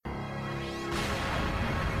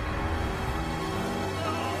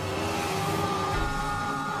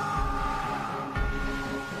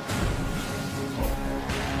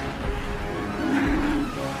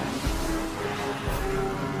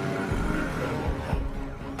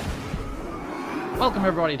Welcome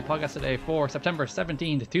everybody to Podcast Today for September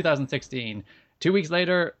 17th, 2016. 2 weeks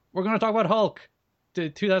later, we're going to talk about Hulk, the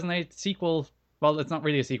 2008 sequel. Well, it's not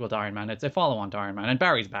really a sequel to Iron Man, it's a follow-on to Iron Man, and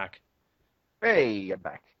Barry's back. Hey, I'm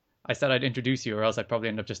back. I said I'd introduce you, or else I'd probably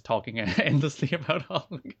end up just talking endlessly about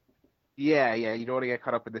Hulk. Yeah. You don't want to get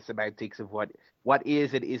caught up in the semantics of what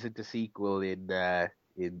is and isn't a sequel in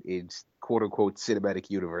quote unquote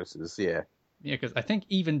cinematic universes. Yeah. Yeah, because I think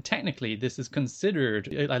even technically this is considered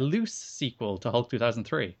a loose sequel to Hulk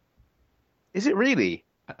 2003. Is it really?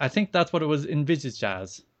 I think that's what it was envisaged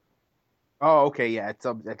as. Oh, okay. Yeah.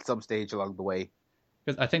 At some stage along the way.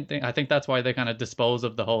 Because I think that's why they kind of dispose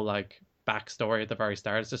of the whole like backstory at the very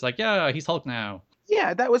start. It's just like, yeah, he's Hulk now.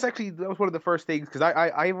 Yeah, that was one of the first things because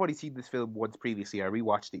I've already seen this film once previously. I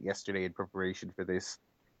rewatched it yesterday in preparation for this,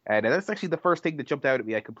 and that's actually the first thing that jumped out at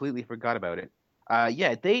me. I completely forgot about it.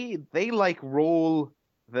 Yeah, they like roll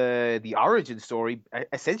the origin story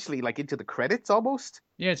essentially like into the credits almost.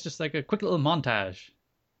 Yeah, it's just like a quick little montage.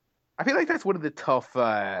 I feel like that's one of the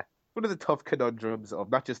tough conundrums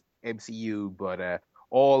of not just MCU but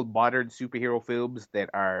all modern superhero films that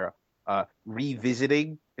are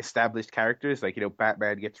revisiting established characters. Like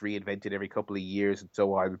Batman gets reinvented every couple of years and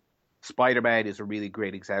so on. Spider-Man is a really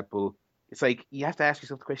great example. It's like you have to ask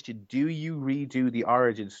yourself the question: do you redo the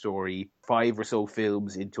origin story 5 or so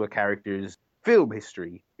films into a character's film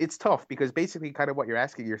history? It's tough because basically, kind of what you're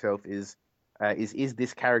asking yourself is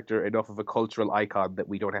this character enough of a cultural icon that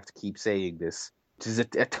we don't have to keep saying this? Which is a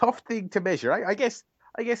tough thing to measure. I guess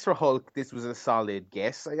for Hulk, this was a solid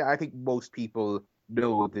guess. I think most people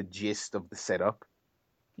know the gist of the setup,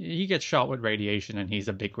 He gets shot with radiation and he's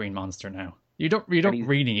a big green monster now. You and don't he's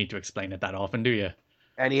really need to explain it that often, do you?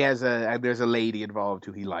 and he has and there's a lady involved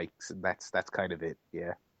who he likes, and that's kind of it.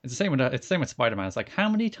 Yeah, It's the same with Spider-Man. It's like how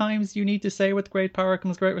many times do you need to say with great power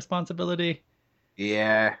comes great responsibility?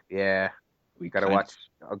 yeah. We Gotta kind watch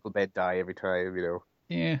Uncle Ben die every time.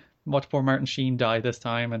 Yeah, watch poor Martin Sheen die this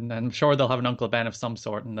time, and I'm sure they'll have an Uncle Ben of some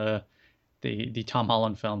sort in the Tom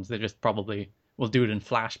Holland films. They just probably will do it in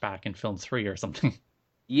flashback in film 3 or something.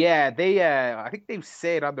 Yeah, I think they've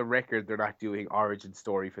said on the record they're not doing origin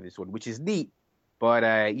story for this one, which is neat.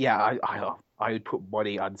 But yeah, I would put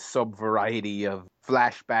money on some variety of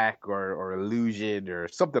flashback or illusion or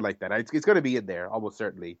something like that. It's going to be in there almost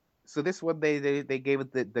certainly. So this one they gave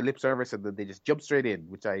it the lip service and then they just jumped straight in,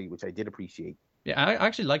 which I did appreciate. Yeah, I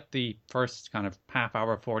actually like the first kind of half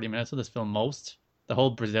hour, 40 minutes of this film most. The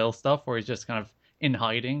whole Brazil stuff where he's just kind of in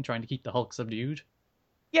hiding, trying to keep the Hulk subdued.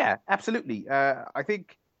 Yeah, absolutely. I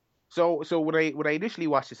think so. So when I initially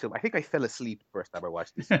watched this film, I think I fell asleep the first time I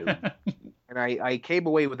watched this film, and I came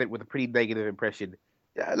away with it with a pretty negative impression.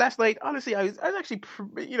 Last night, honestly, I was actually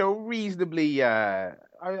reasonably I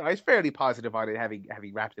was fairly positive on it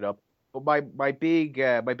having wrapped it up. But my big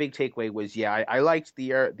takeaway was I liked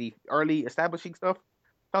the early establishing stuff.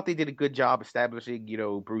 Thought they did a good job establishing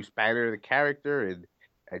Bruce Banner the character and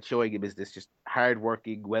showing him as this just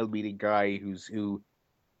hardworking, well-meaning guy who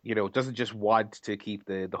doesn't just want to keep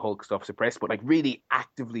the Hulk stuff suppressed, but like really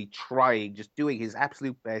actively trying, just doing his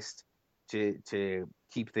absolute best to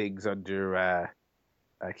keep things under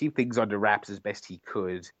wraps as best he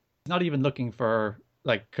could. He's not even looking for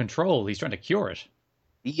like control, he's trying to cure it.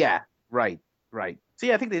 Yeah, right, right. So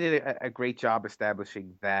yeah, I think they did a great job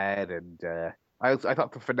establishing that, and I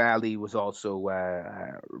thought the finale was also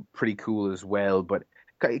pretty cool as well. But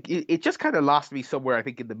it just kind of lost me somewhere, I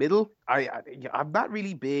think, in the middle. I'm not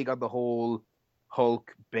really big on the whole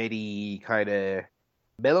Hulk Betty kind of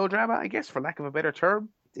melodrama, I guess, for lack of a better term.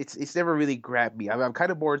 It's never really grabbed me. I'm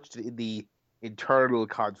kind of more interested in the internal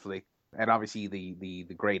conflict and obviously the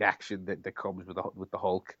great action that comes with the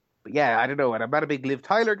Hulk. But yeah, I don't know, and I'm not a big Liv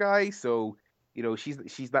Tyler guy, so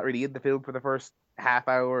she's not really in the film for the first half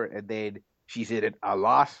hour, and then she's in it a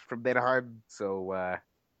lot from then on. So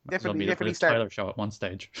Might as well definitely be the definitely Liv start. Tyler show at one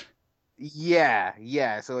stage.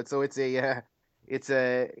 Yeah. So it's a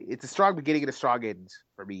strong beginning and a strong end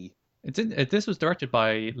for me. This was directed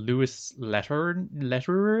by Louis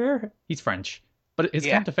Leterrier. He's French, but his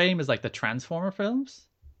Yeah. claim to fame is like the Transformer films.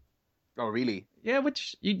 Oh, really? Yeah,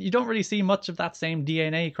 which you don't really see much of that same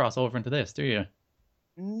DNA crossover into this, do you?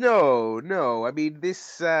 No, no. I mean,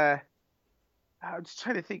 this. I'm just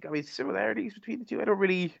trying to think. I mean, similarities between the two. I don't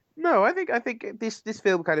really. No, I think this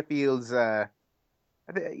film kind of feels. I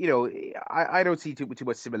don't see too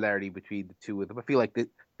much similarity between the two of them. I feel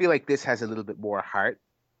like this has a little bit more heart.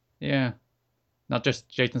 Yeah, not just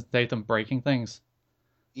Jason Statham breaking things.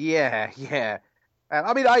 Yeah, yeah.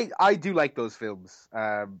 I mean, I do like those films.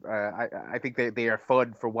 I think they are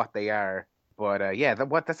fun for what they are. But yeah,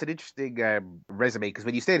 that's an interesting resume because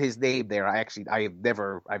when you said his name there, I've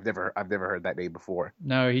never heard that name before.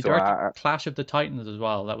 No, he So directed Clash of the Titans as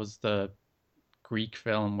well. That was the Greek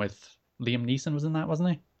film with Liam Neeson was in that, wasn't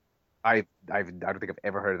he? I don't think I've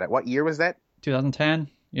ever heard of that. What year was that? 2010.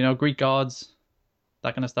 You know, Greek gods,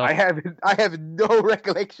 that kind of stuff. I have no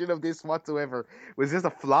recollection of this whatsoever. Was this a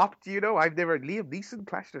flop? Do you know? I've never Liam Neeson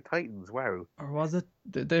Clash of the Titans. Wow. Or was it?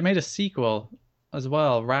 They made a sequel as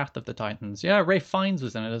well, Wrath of the Titans. Yeah, Ray Fiennes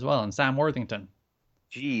was in it as well, and Sam Worthington.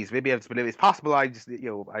 Jeez, maybe it's possible I just I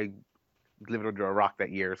was living under a rock that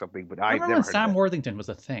year or something, but I I've remember never when heard of Sam that. Worthington was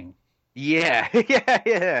a thing. Yeah,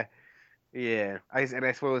 yeah. I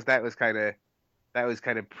suppose that was kind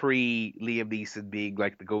of pre Liam Neeson being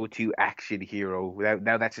like the go-to action hero.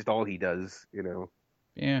 Now that's just all he does, you know.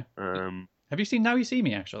 Yeah. Um, Have you seen Now You See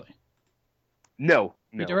Me, actually? no,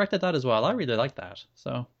 He no. directed that as well. I really like that.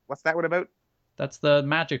 So What's that one about? that's the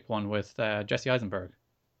magic one with Jesse Eisenberg.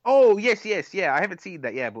 Oh, yes, yeah. I haven't seen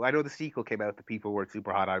that yet, but I know the sequel came out that people weren't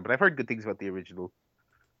super hot on, but I've heard good things about the original.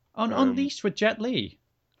 On Um, Unleashed with Jet Li.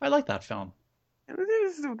 I like that film.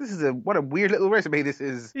 this is a what a weird little resume this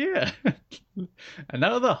is. Yeah. And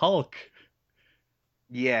now the Hulk.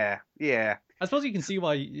 Yeah, yeah, I suppose you can see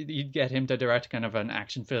why you'd get him to direct kind of an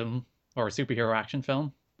action film or a superhero action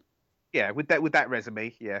film. yeah. With that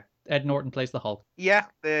resume, yeah. Ed Norton plays the Hulk. Yeah,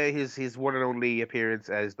 his one and only appearance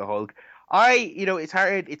as the Hulk.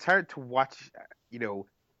 It's hard to watch, you know,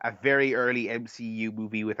 a very early MCU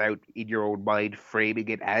movie without in your own mind framing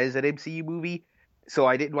it as an MCU movie. So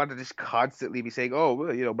I didn't want to just constantly be saying, "Oh,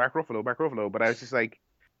 well, Mark Ruffalo, Mark Ruffalo," but I was just like,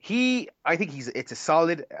 I think it's a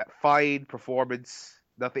solid, fine performance.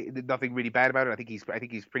 Nothing really bad about it. I think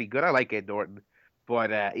he's pretty good. I like Ed Norton,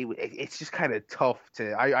 but it's just kind of tough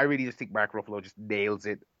to. I really just think Mark Ruffalo just nails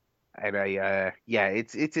it, and yeah,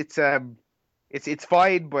 it's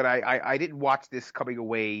fine, but I didn't watch this coming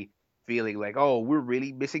away feeling like, oh, we're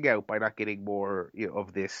really missing out by not getting more,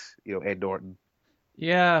 of this, Ed Norton.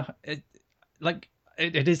 Yeah,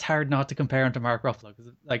 it is hard not to compare him to Mark Ruffalo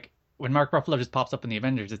because like when Mark Ruffalo just pops up in the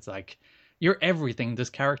Avengers, it's like you're everything this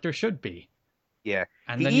character should be. Yeah,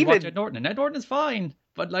 And he then you watch even Ed Norton, and Ed Norton is fine,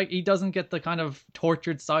 but like he doesn't get the kind of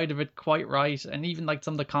tortured side of it quite right, and even like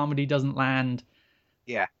some of the comedy doesn't land.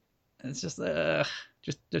 yeah. It's just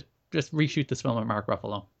just reshoot this film with Mark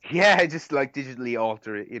Ruffalo. Yeah, just like digitally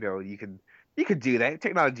alter it. You can do that.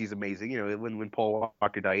 Technology is amazing. When Paul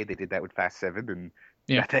Walker died, they did that with Fast Seven, and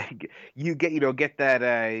Yeah. that you get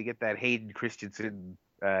that Hayden Christensen,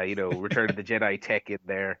 Return of the Jedi tech in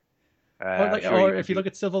there. I'm sure you Or could if you do. look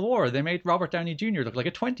at Civil War, they made Robert Downey Jr. look like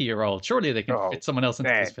a 20-year-old. Surely they can Oh fit someone else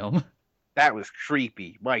into this man, film. that was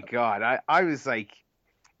creepy. My God, I was like,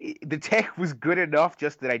 the tech was good enough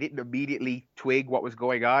just that I didn't immediately twig what was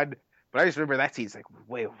going on. But I just remember that scene. It's like,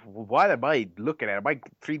 wait, what am I looking at? My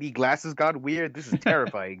 3D glasses gone weird. This is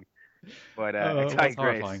terrifying. But I Oh, it was digress.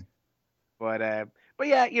 horrifying. But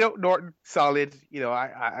yeah, Norton solid.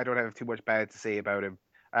 I don't have too much bad to say about him.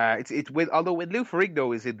 It's when although when Lou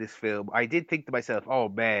Ferrigno is in this film, I did think to myself, oh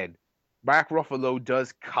man, Mark Ruffalo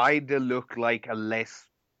does kind of look like a less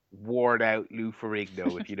worn out Lou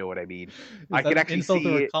Ferrigno, if you know what I mean. Is I that can an actually insult or see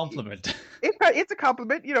a it. compliment? It's a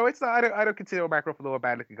compliment. It's not. I don't consider Mark Ruffalo a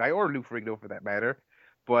bad looking guy, or Lou Ferrigno for that matter.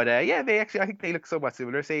 But yeah, I think they look somewhat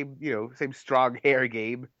similar. Same, same strong hair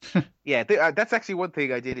game. Yeah, that's actually one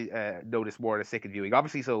thing I did notice more in a second viewing.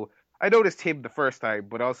 Obviously, so I noticed him the first time,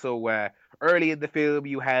 but also early in the film,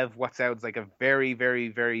 you have what sounds like a very, very,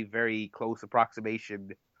 very, very close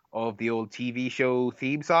approximation of the old TV show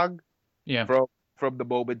theme song Yeah. from from the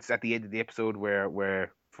moments at the end of the episode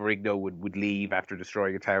where Ferrigno would leave after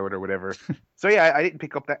destroying a town or whatever. So yeah, I didn't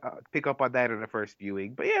pick up on that on the first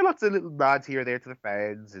viewing, but yeah, lots of little nods here or there to the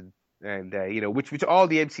fans and which all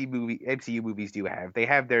the MCU movies do have. They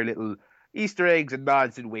have their little Easter eggs and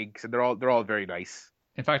nods and winks, and they're all very nice.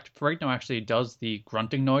 In fact, Ferrigno actually does the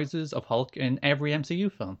grunting noises of Hulk in every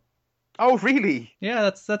MCU film. Oh, really? Yeah,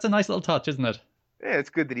 that's a nice little touch, isn't it? Yeah,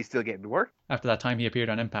 it's good that he's still getting work. After that time he appeared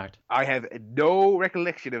on Impact. I have no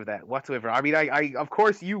recollection of that whatsoever. I mean, I of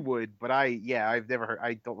course you would, but I've never heard.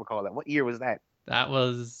 I don't recall that. What year was that? That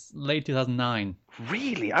was late 2009.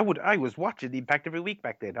 Really? I was watching the Impact every week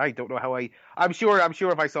back then. I don't know how I'm sure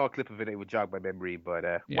if I saw a clip of it, it would jog my memory. But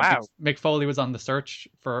Yeah, wow. Mick Foley was on the search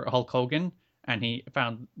for Hulk Hogan, and he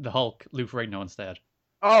found the Hulk Lou Ferrigno instead.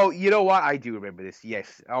 Oh, you know what? I do remember this.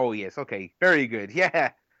 Yes. Oh, yes. Okay. Very good.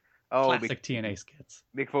 Yeah. Oh, Classic TNA skits.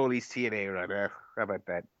 Mick Foley's TNA run. How about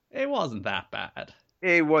that? It wasn't that bad.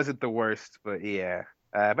 It wasn't the worst, but yeah.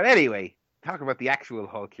 But anyway, talk about the actual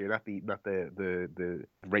Hulk here, not the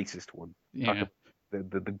racist one. Talk Yeah.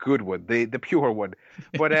 about the good one, the pure one.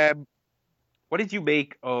 But what did you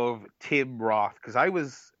make of Tim Roth? Because I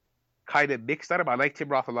was kind of mixed on him. I like Tim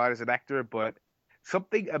Roth a lot as an actor, but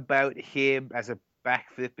something about him as a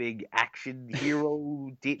backflipping action hero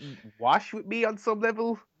didn't wash with me on some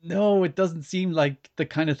level. No, it doesn't seem like the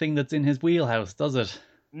kind of thing that's in his wheelhouse, does it?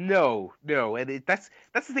 No, no, and that's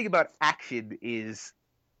the thing about action is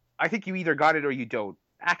I think you either got it or you don't.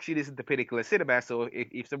 Action isn't the pinnacle of cinema, so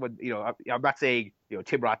if someone, I'm not saying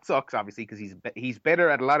Tim Roth sucks, obviously, because he's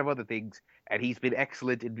better at a lot of other things, and he's been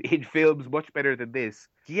excellent in films, much better than this.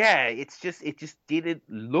 Yeah, it just didn't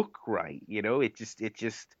look right, and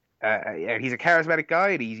he's a charismatic guy,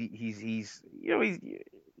 and he's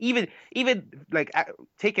even like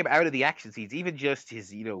take him out of the action scenes, even just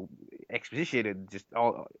his exposition and just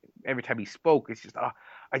all every time he spoke, it's just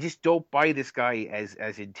I just don't buy this guy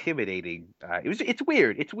as intimidating. It's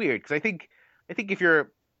weird. It's weird because I think if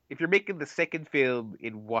you're making the second film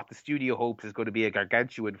in what the studio hopes is going to be a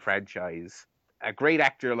gargantuan franchise, a great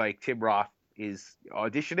actor like Tim Roth is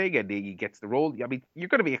auditioning and he gets the role. I mean, you're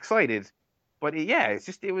going to be excited, but yeah,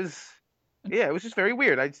 it was just very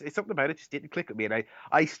weird. It's something about it just didn't click with me, and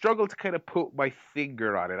I struggle to kind of put my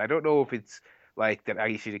finger on it. I don't know if it's like that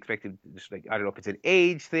I should expect him to just like I don't know if it's an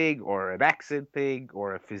age thing or an accent thing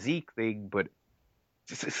or a physique thing, but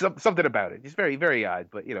just something about it. Just very very odd.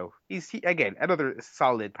 But again another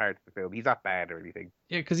solid part of the film. He's not bad or anything.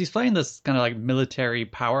 Yeah, because he's playing this kind of like military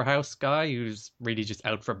powerhouse guy who's really just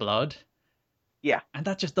out for blood. Yeah. And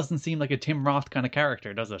that just doesn't seem like a Tim Roth kind of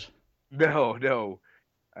character, does it? No, no.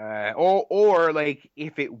 Or like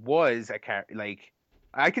if it was a character, like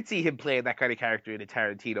I could see him playing that kind of character in a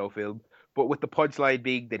Tarantino film, but with the punchline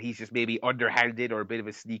being that he's just maybe underhanded or a bit of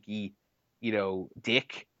a sneaky,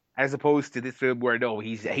 dick, as opposed to this film where no,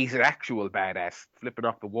 he's an actual badass, flipping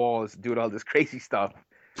off the walls, doing all this crazy stuff,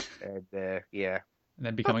 and yeah, And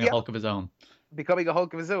then but becoming a yeah, Hulk of his own. becoming a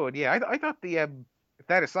Hulk of his own. Yeah, I thought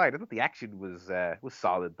that aside, I thought the action was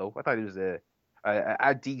solid though. I thought it was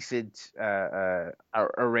a decent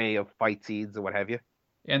array of fight scenes and what have you.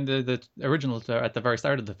 And the original at the very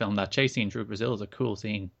start of the film, that chase scene through Brazil is a cool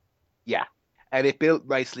scene. Yeah, and it built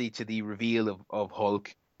nicely to the reveal of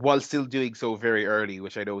Hulk while still doing so very early,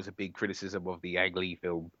 which I know is a big criticism of the Ang Lee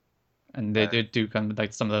film. And they do kind of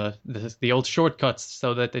like some of the old shortcuts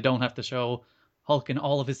so that they don't have to show Hulk in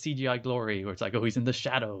all of his CGI glory, where it's like, oh, he's in the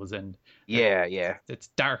shadows and Yeah, yeah. it's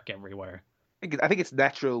dark everywhere. I think it's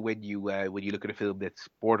natural when you look at a film that's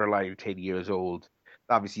borderline 10 years old.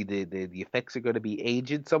 Obviously, the effects are going to be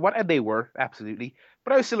aged somewhat, and they were absolutely.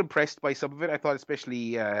 But I was still impressed by some of it. I thought,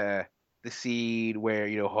 especially the scene where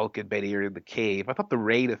Hulk and Betty are in the cave. I thought the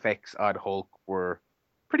rain effects on Hulk were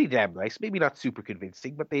pretty damn nice. Maybe not super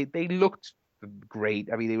convincing, but they looked great.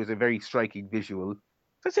 I mean, it was a very striking visual.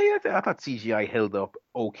 So I'd say I thought CGI held up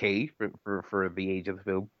okay for the age of the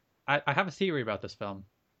film. I have a theory about this film.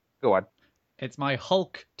 Go on. It's my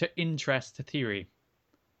Hulk to interest theory.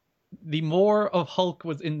 The more of Hulk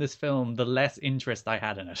was in this film, the less interest I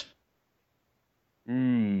had in it.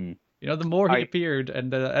 Mm. The more he appeared,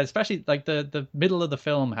 and especially like the middle of the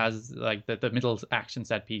film has like the middle action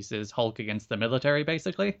set pieces, Hulk against the military,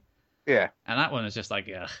 basically. Yeah. And that one is just like,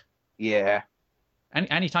 ugh. Yeah.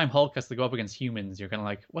 Anytime Hulk has to go up against humans, you're kind of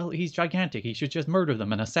like, well, he's gigantic. He should just murder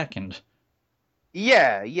them in a second.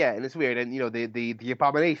 Yeah, yeah, and it's weird, and the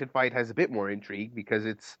Abomination fight has a bit more intrigue because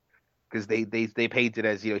they paint it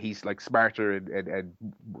as he's like smarter and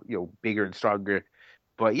bigger and stronger,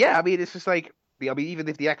 but yeah, I mean it's just like even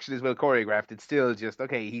if the action is well choreographed, it's still just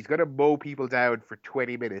okay. He's gonna mow people down for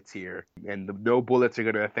 20 minutes here, and no bullets are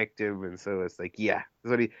gonna affect him, and so it's like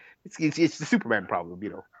it's the Superman problem.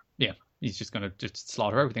 Yeah, he's just going to just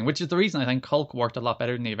slaughter everything, which is the reason I think Hulk worked a lot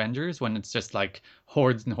better than the Avengers when it's just like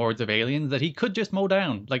hordes and hordes of aliens that he could just mow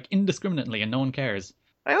down like indiscriminately and no one cares.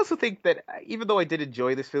 I also think that even though I did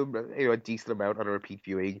enjoy this film, a decent amount on a repeat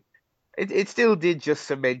viewing, it still did just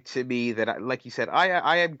cement to me that, like you said,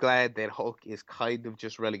 I am glad that Hulk is kind of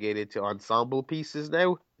just relegated to ensemble pieces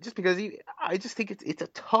now, just because I just think it's a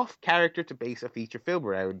tough character to base a feature film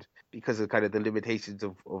around because of kind of the limitations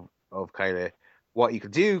of kind of what you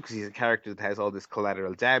can do, because he's a character that has all this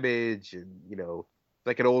collateral damage, and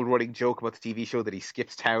like an old running joke about the TV show that he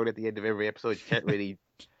skips town at the end of every episode. You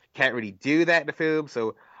can't really do that in the film.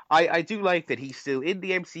 So I do like that he's still in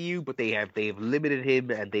the MCU, but they've limited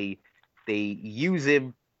him and they use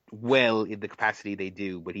him well in the capacity they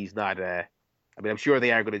do. But he's not. I mean, I'm sure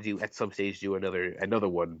they are going to do at some stage do another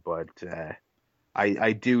one, but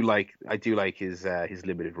I do like his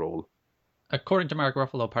limited role. According to Mark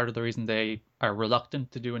Ruffalo, part of the reason they are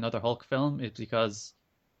reluctant to do another Hulk film is because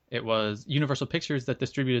it was Universal Pictures that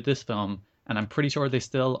distributed this film, and I'm pretty sure they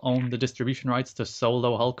still own the distribution rights to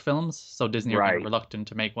solo Hulk films, so Disney are kind of Right. reluctant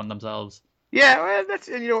to make one themselves. Yeah, well, that's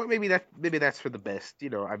and maybe that's for the best.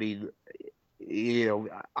 I mean,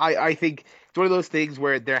 I think it's one of those things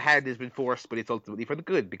where their hand has been forced, but it's ultimately for the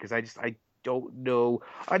good because I don't know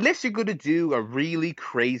unless you're going to do a really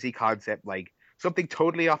crazy concept like something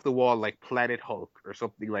totally off the wall like Planet Hulk or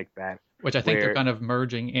something like that, Which I think they're where kind of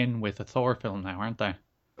merging in with a Thor film now, aren't they?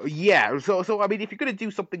 yeah, so I mean, if you're going to do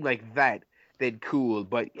something like that, then cool.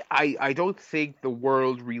 But I don't think the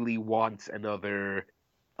world really wants another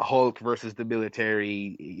Hulk versus the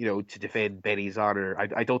military, to defend Benny's honor.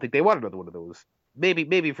 I don't think they want another one of those.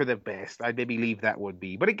 Maybe for the best, I'd maybe leave that one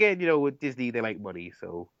be. But again, with Disney, they like money,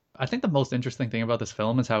 so I think the most interesting thing about this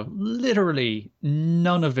film is how literally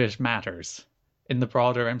none of it matters in the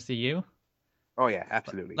broader MCU. oh yeah,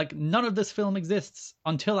 absolutely. Like, none of this film exists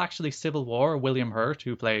until actually Civil War. William Hurt,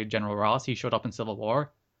 who played General Ross, he showed up in Civil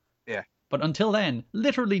War. Yeah, But until then,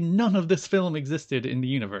 literally none of this film existed in the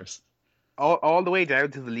universe. all the way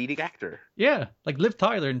down to the leading actor. Yeah, like Liv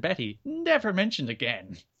Tyler and Betty, never mentioned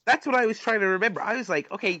again. That's what I was trying to remember. I was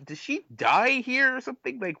like, okay, does she die here or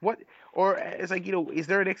something? Like what? Or it's like, is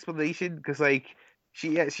there an explanation? Because like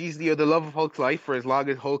she's the love of Hulk's life for as long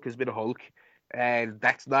as Hulk has been a Hulk, and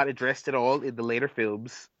that's not addressed at all in the later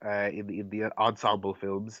films, in the ensemble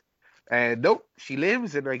films. And nope, she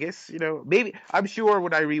lives, and I guess maybe I'm sure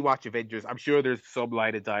when I rewatch Avengers, I'm sure there's some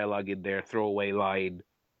line of dialogue in there, throwaway line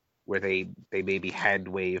where they maybe hand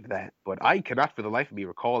wave that, but I cannot for the life of me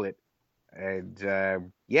recall it. And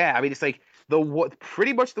yeah, I mean, it's like what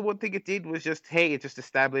pretty much the one thing it did was just, hey, it just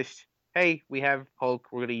established, hey, we have Hulk,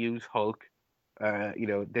 we're gonna use Hulk.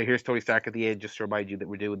 Here's Tony Stark at the end, just to remind you that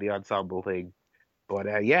we're doing the ensemble thing.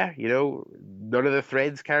 But yeah, none of the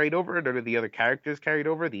threads carried over, none of the other characters carried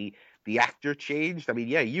over. The actor changed. I mean,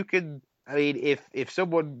 yeah, you can. I mean, if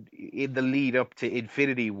someone in the lead up to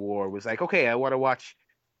Infinity War was like, okay, I want to watch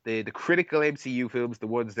the critical MCU films, the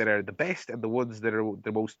ones that are the best and the ones that are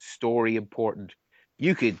the most story important,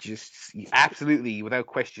 you could just absolutely, without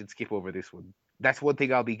question, skip over this one. That's one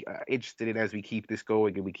thing I'll be interested in as we keep this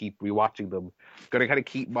going and we keep rewatching them. Gonna kind of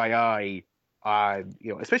keep my eye on,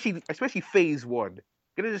 especially Phase One.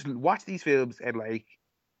 Gonna just watch these films and like,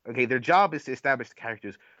 okay, their job is to establish the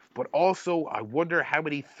characters, but also I wonder how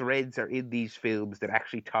many threads are in these films that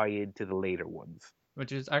actually tie into the later ones.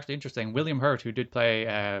 Which is actually interesting. William Hurt, who did play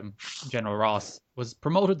General Ross, was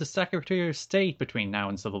promoted to Secretary of State between now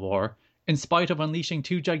and Civil War, in spite of unleashing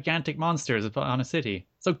two gigantic monsters on a city.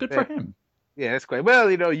 So good for Yeah, him. yeah, that's quite well.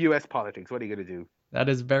 U.S. politics. What are you gonna do? That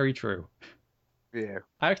is very true. Yeah.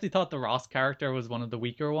 I actually thought the Ross character was one of the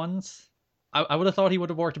weaker ones. I would have thought he would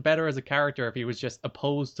have worked better as a character if he was just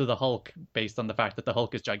opposed to the Hulk based on the fact that the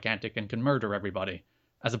Hulk is gigantic and can murder everybody,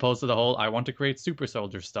 as opposed to the whole I want to create super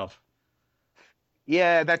soldier stuff.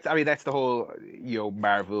 Yeah, that's the whole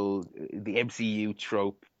Marvel, the MCU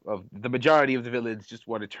trope of the majority of the villains just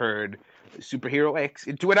want to turn superhero X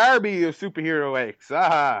into an army of superhero X.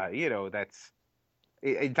 That's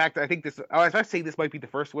in fact I think this. I was about to say this might be the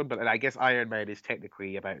first one, but I guess Iron Man is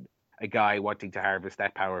technically about a guy wanting to harvest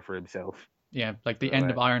that power for himself. Yeah, like the So,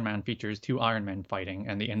 end of Iron Man features two Iron Men fighting,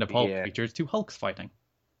 and the end of Hulk yeah, features two Hulks fighting.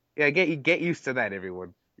 yeah, get used to that,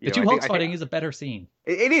 everyone. The two I think Hulks fighting is a better scene.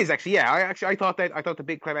 it is actually. Yeah, I thought the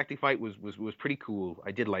big climactic fight was pretty cool.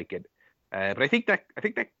 I did like it, but I think that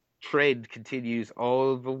trend continues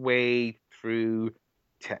all the way through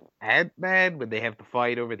to Ant-Man when they have the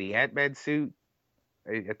fight over the Ant-Man suit.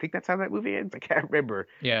 I think that's how that movie ends. I can't remember,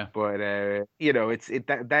 Yeah, but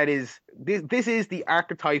that is this is the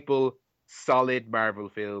archetypal solid Marvel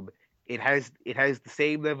film. It has the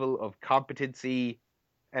same level of competency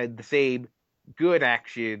and the same good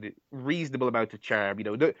action, reasonable amount of charm.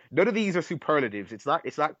 None of these are superlatives. It's not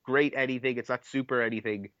great anything. It's not super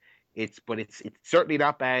anything. But it's certainly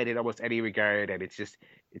not bad in almost any regard, and it's just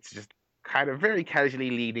kind of very casually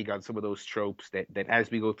leaning on some of those tropes that as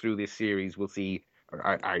we go through this series we'll see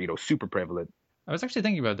are super prevalent. I was actually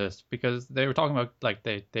thinking about this because they were talking about like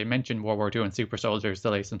they mentioned World War II and super soldiers to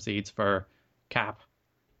lay some seeds for Cap,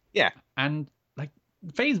 Yeah, and like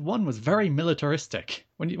Phase One was very militaristic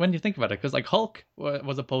when you think about it, because like Hulk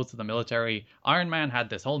was opposed to the military, Iron Man had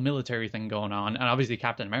this whole military thing going on, and obviously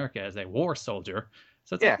Captain America is a war soldier.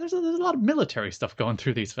 So it's like yeah, there's a lot of military stuff going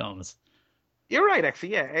through these films. you're right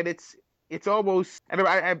actually. Yeah, and it's almost. And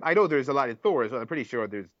I know there's a lot in Thor as well. I'm pretty sure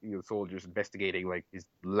there's soldiers investigating like his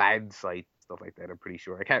land site stuff like that. I'm pretty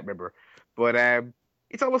sure. I can't remember, but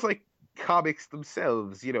it's almost like comics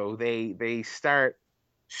themselves. They start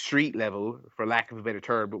street level for lack of a better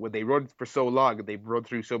term, but when they run for so long and they've run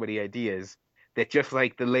through so many ideas, that just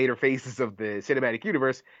like the later phases of the cinematic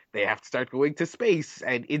universe, they have to start going to space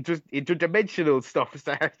and interdimensional stuff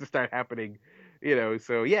has to start happening.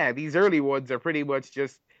 So yeah, these early ones are pretty much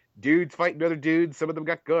just dudes fighting other dudes. Some of them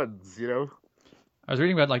got guns. I was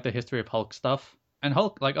reading about like the history of Hulk stuff, and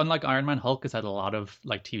Hulk, like unlike Iron Man, Hulk has had a lot of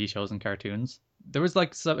like TV shows and cartoons. There was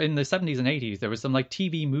like some in the 70s and 80s. There was some like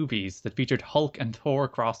TV movies that featured Hulk and Thor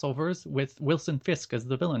crossovers with Wilson Fisk as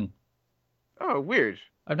the villain. Oh, weird.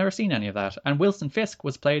 I've never seen any of that. And Wilson Fisk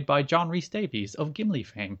was played by John Rhys Davies of Gimli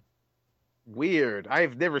fame. Weird.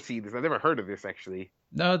 I've never seen this. I've never heard of this actually.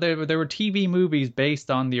 No, there were TV movies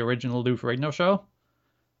based on the original Lou Ferrigno show.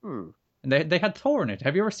 Hmm. And they had Thor in it.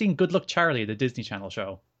 Have you ever seen Good Luck Charlie, the Disney Channel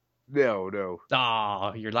show? No, no.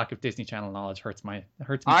 Ah, your lack of Disney Channel knowledge hurts me.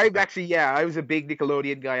 I'm actually, yeah, I was a big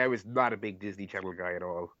Nickelodeon guy. I was not a big Disney Channel guy at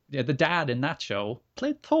all. Yeah, the dad in that show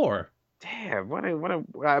played Thor. Damn,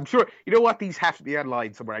 I'm sure, you know what, these have to be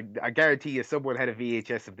online somewhere. I guarantee you someone had a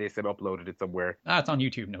VHS of this and uploaded it somewhere. Ah, it's on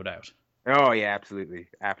YouTube, no doubt. Oh, yeah, absolutely.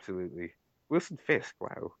 Absolutely. Wilson Fisk,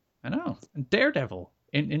 wow. I know. And Daredevil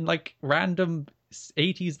in like random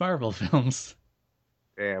 80s Marvel films.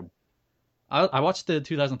 Damn. I watched the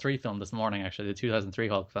 2003 film this morning, actually, the 2003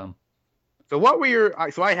 Hulk film. So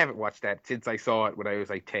so I haven't watched that since I saw it when I was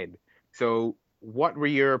like 10. So what were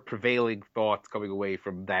your prevailing thoughts coming away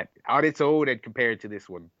from that on its own and compared to this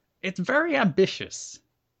one? It's very ambitious.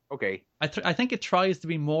 Okay. I think it tries to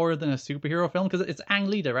be more than a superhero film because it's Ang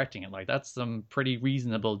Lee directing it. Like, that's some pretty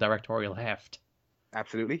reasonable directorial heft.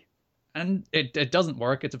 Absolutely. And it doesn't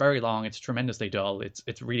work. It's very long. It's tremendously dull.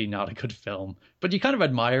 It's really not a good film. But you kind of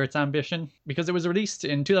admire its ambition because it was released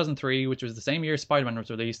in 2003, which was the same year Spider-Man was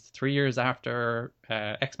released, 3 years after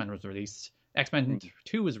X-Men was released. X-Men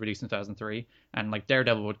 2 was released in 2003, and like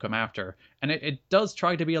Daredevil would come after. And it does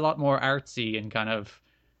try to be a lot more artsy and kind of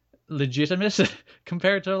legitimate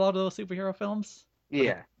compared to a lot of those superhero films.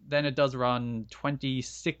 Yeah. Then it does run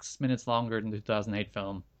 26 minutes longer than the 2008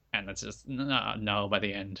 film. And it's just, no, by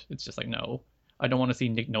the end. It's just like, no. I don't want to see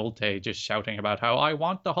Nick Nolte just shouting about how I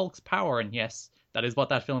want the Hulk's power. And yes, that is what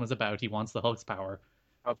that film is about. He wants the Hulk's power.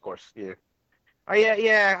 Of course, yeah.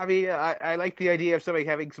 Yeah. I mean, I like the idea of somebody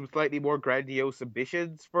having some slightly more grandiose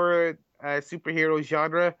ambitions for a superhero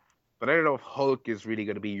genre, but I don't know if Hulk is really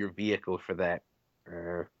going to be your vehicle for that.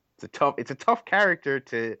 It's a tough character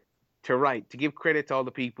to write. To give credit to all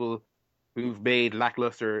the people who've made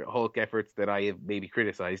lackluster Hulk efforts that I have maybe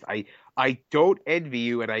criticized. I don't envy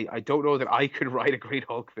you, and I don't know that I could write a great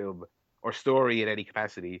Hulk film or story in any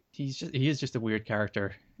capacity. He is just a weird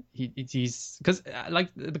character. He's because like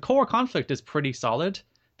the core conflict is pretty solid.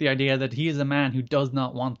 The idea that he is a man who does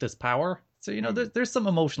not want this power. So there's some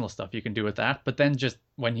emotional stuff you can do with that, but then just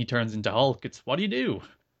when he turns into Hulk, it's what do you do?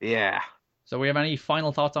 Yeah. So we have any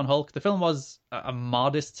final thoughts on Hulk? The film was a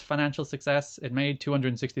modest financial success. It made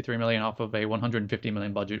 263 million off of a 150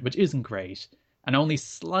 million budget, which isn't great, and only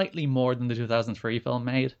slightly more than the 2003 film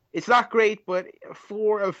made. It's not great, but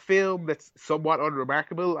for a film that's somewhat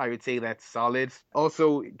unremarkable, I would say that's solid.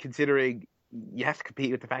 Also, considering you have to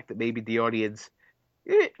compete with the fact that maybe the audience,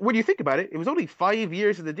 when you think about it, it was only 5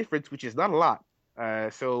 years of the difference, which is not a lot.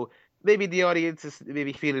 So maybe the audience is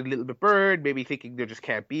maybe feeling a little bit burned, maybe thinking there just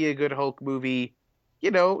can't be a good Hulk movie.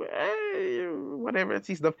 Whatever, that's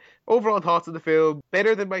easy enough. Overall thoughts of the film,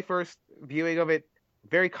 better than my first viewing of it.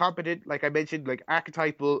 Very competent, like I mentioned, like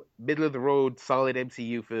archetypal, middle of the road, solid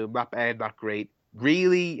MCU film. Not bad, not great.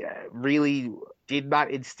 Really, really did not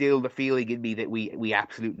instill the feeling in me that we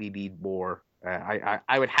absolutely need more.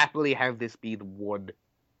 I would happily have this be the one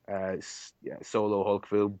solo Hulk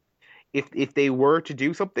film. If they were to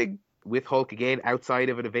do something with Hulk again outside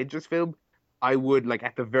of an Avengers film, I would, like,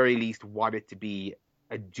 at the very least want it to be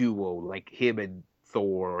a duo, like him and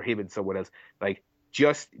Thor or him and someone else. Like,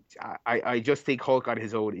 I just think Hulk on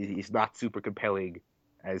his own is not super compelling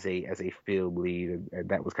as a film lead, and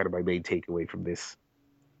that was kind of my main takeaway from this.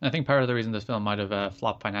 I think part of the reason this film might have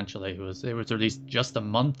flopped financially was it was released just a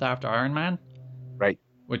month after Iron Man, right?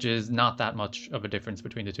 Which is not that much of a difference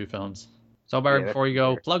between the two films. So, Barry, before you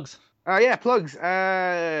go, plugs. Yeah, plugs.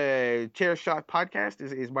 Chairshot Podcast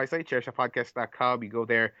is my site, chairshotpodcast.com. You go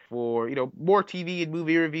there for, more TV and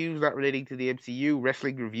movie reviews not relating to the MCU,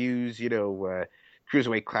 wrestling reviews,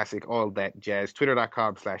 Cruiserweight Classic, all that jazz.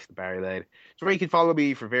 Twitter.com/TheBarryLad. So where you can follow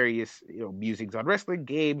me for various, musings on wrestling,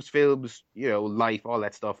 games, films, life, all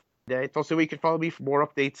that stuff. It's also where you can follow me for more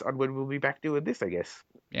updates on when we'll be back doing this, I guess.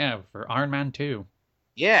 Yeah, for Iron Man 2.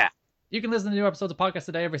 Yeah. You can listen to new episodes of Podcast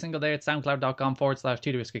Today every single day at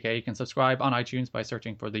soundcloud.com/TWSKK. You can subscribe on iTunes by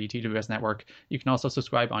searching for the TWS Network. You can also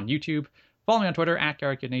subscribe on YouTube. Follow me on Twitter at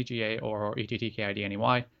GarrettKidneyGA or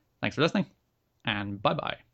ETTKIDNEY. Thanks for listening, and bye-bye.